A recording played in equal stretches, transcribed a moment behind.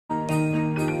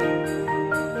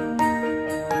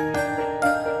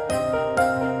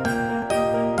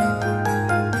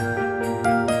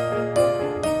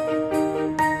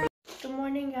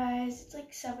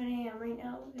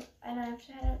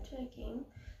head to the game.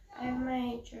 I have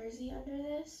my jersey under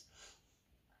this.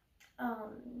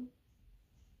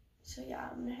 So yeah,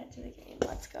 I'm gonna head to the game.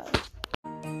 Let's go.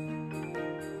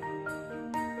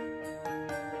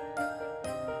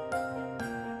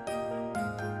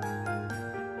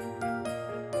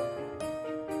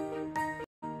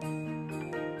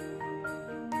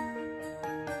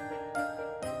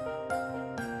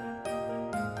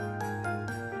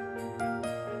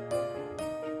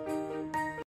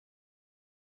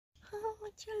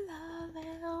 Want your love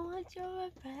and I want your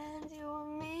friends. You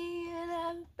and me and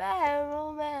have a bad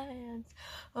romance.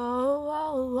 Oh,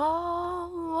 oh,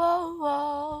 oh,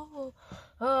 oh, oh,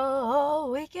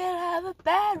 oh, we can have a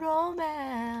bad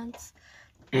romance.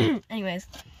 Anyways,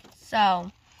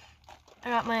 so I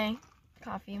got my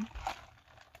coffee.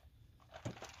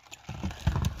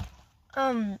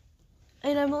 And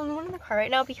I'm the only one in the car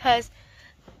right now because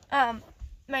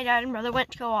my dad and brother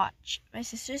went to go watch my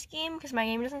sister's game because my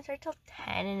game doesn't start till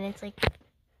 10 and it's like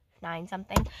 9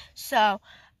 something. So,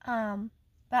 but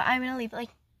I'm gonna leave. Like,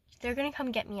 they're gonna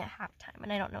come get me at halftime,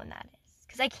 and I don't know when that is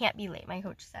because I can't be late. My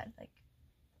coach said like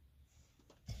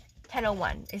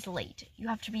 10:01 is late. You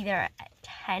have to be there at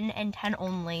 10 and 10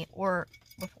 only, or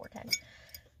before 10.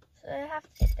 So I have to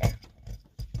get there.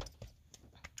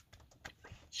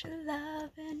 Your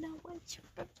love and I want your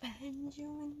revenge. You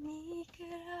and me could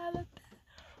have a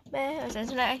man.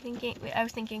 I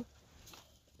was thinking,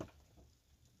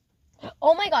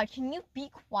 oh my god, can you be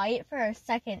quiet for a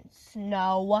second,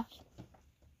 Snow?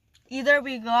 Either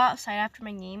we go outside after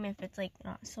my game if it's like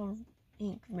not so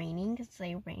raining, because it's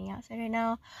like raining outside right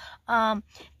now,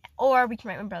 or we can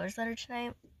write my brother's letter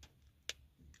tonight.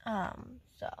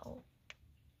 So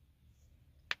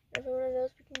every one of those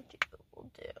we can do,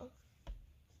 we'll do.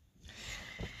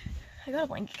 I got a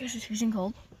blanket because it's freezing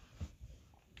cold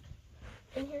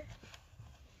in here.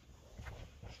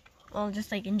 Well,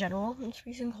 just like in general, it's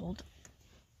freezing cold.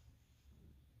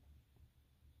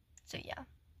 So yeah,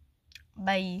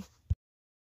 bye.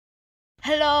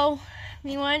 Hello,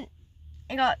 everyone.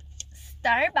 I got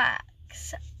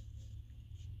Starbucks.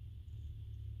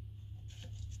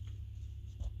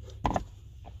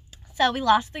 So we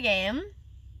lost the game.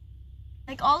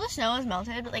 Like, all the snow is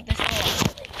melted, but like there's still a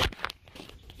lot of it.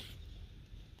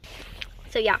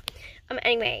 So yeah,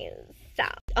 anyways, so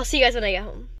I'll see you guys when I get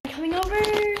home. I'm coming over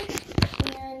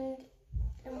and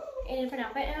I'm in for an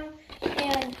outfit now,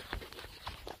 and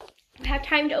I have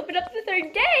time to open up the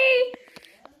 3rd day.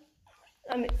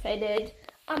 I'm excited.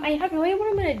 I have no idea what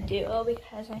I'm gonna do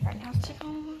because my friend has to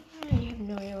come. I have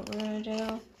no idea what we're gonna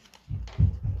do.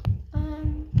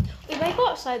 We might go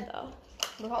outside though.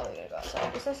 We're probably gonna go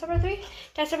outside. Is that number 3?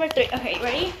 That's number 3. Okay,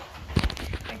 ready?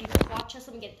 Ready to watch us.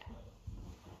 Let me get it down.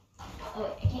 Oh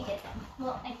wait, I can't get them.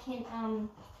 Well, I can,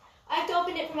 I have to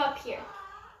open it from up here.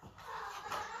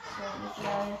 So,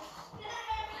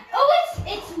 oh,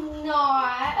 it's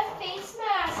not a face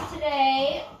mask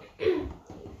today.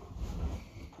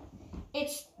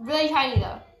 It's really tiny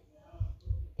though.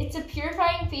 It's a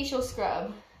purifying facial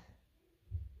scrub.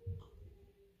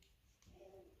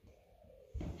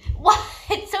 What?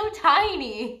 It's so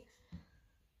tiny.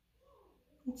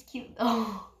 It's cute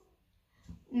though.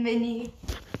 Mini.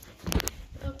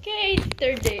 Okay,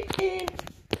 3rd day in.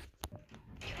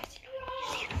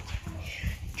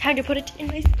 Time to put it in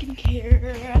my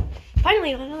skincare.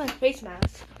 Finally, another face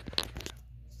mask.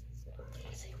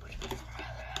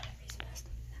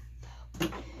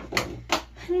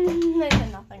 I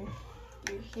said nothing.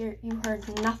 You heard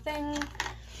nothing.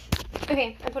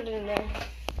 Okay, I put it in there.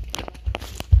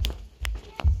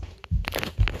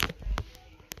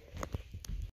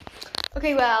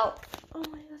 Okay, well, oh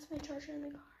my, that's my charger in the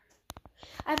car.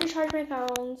 I have to charge my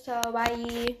phone, so bye. I'm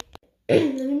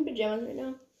in pajamas right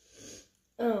now.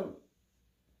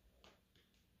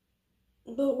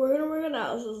 But we're gonna work on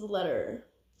Alice's letter.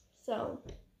 So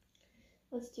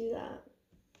let's do that.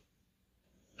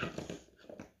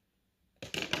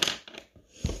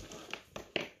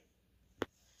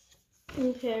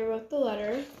 Okay, I wrote the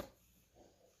letter.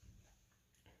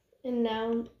 And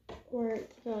now we're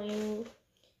going to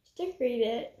decorate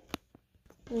it.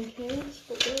 Okay, let's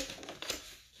fold it.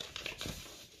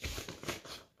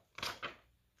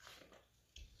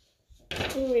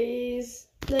 Anyways,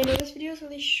 I know this video is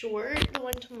really short. The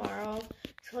one tomorrow is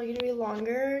probably gonna be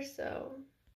longer, so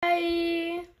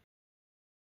bye.